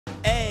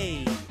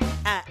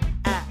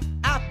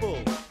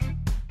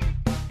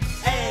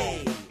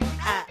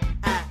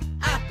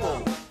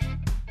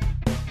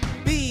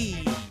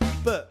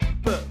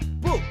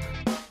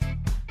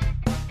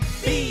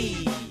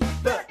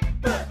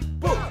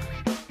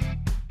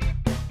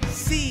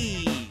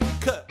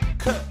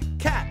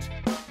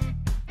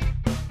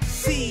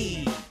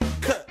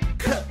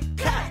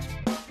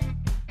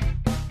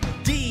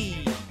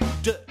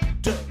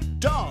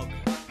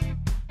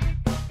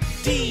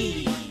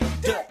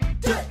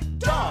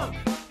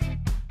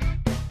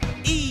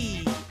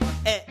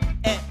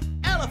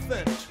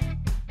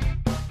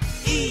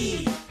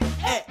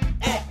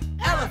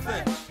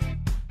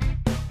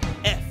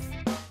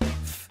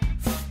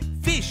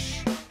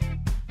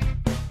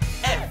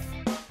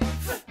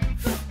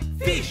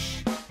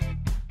fish.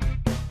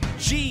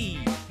 G,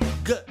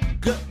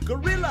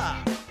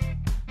 gorilla.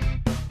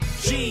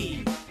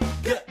 G,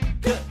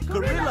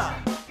 gorilla.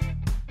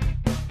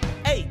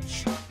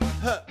 H,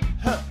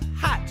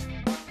 hat.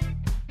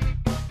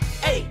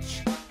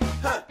 H,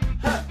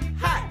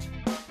 hat.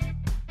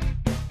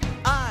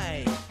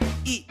 I,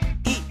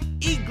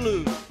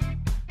 igloo.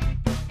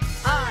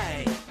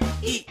 I,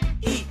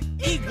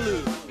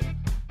 igloo.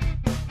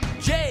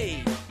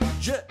 J,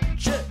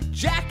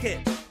 jacket.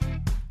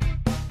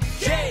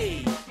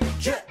 J,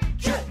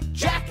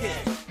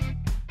 jacket.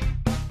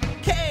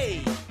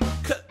 K,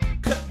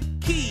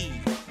 key.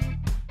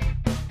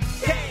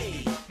 K,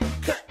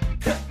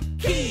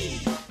 key.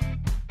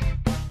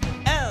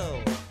 L,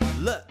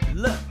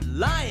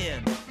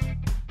 lion.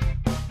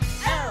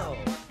 L,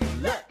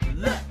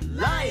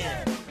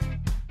 lion.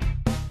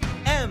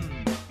 M,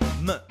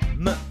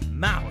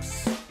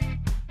 mouse.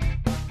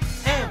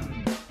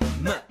 M,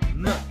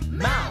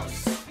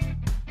 mouse.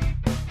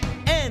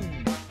 N,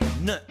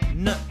 nut.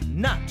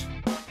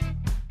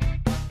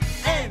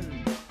 N,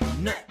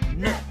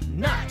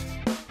 nut.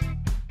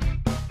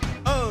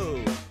 O,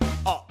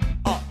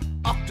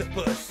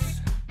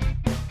 octopus.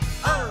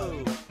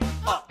 O,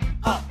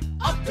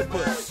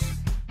 octopus.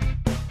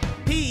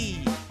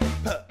 P,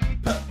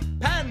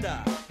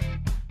 panda.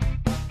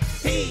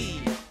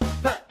 P,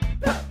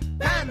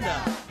 panda.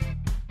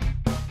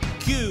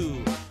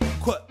 Q,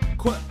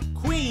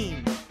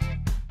 queen.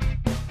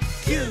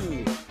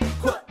 Q,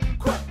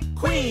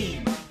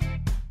 queen.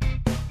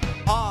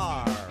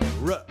 R,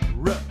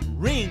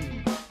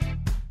 ring.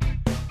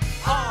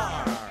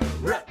 R,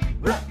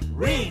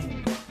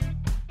 ring.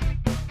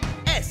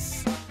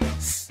 S,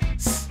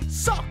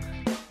 sock.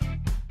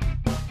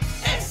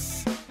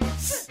 S,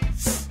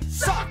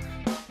 sock.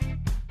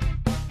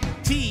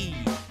 T,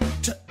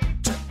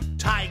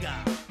 tiger.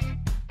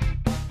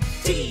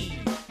 T,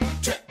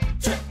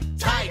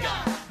 tiger.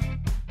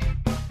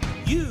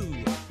 U,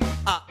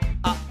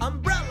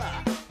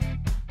 umbrella.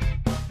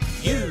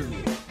 U,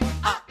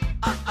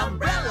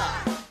 umbrella.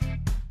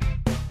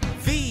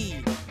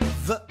 V,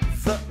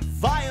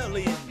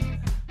 violin.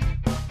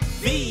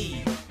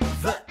 V,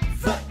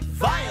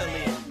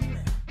 violin.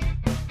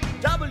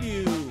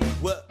 W,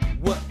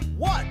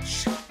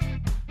 watch.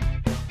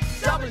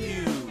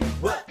 W,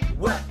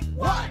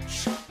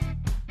 watch.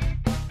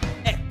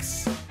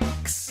 X,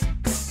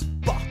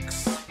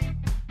 box.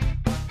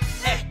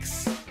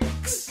 X,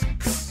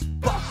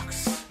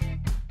 box.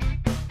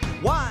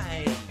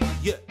 Y,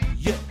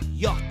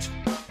 yacht.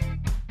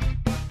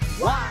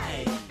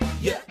 Y,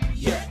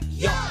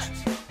 yacht.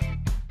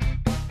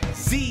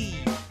 Z,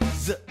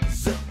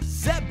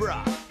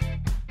 zebra.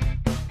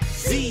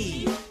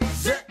 Z,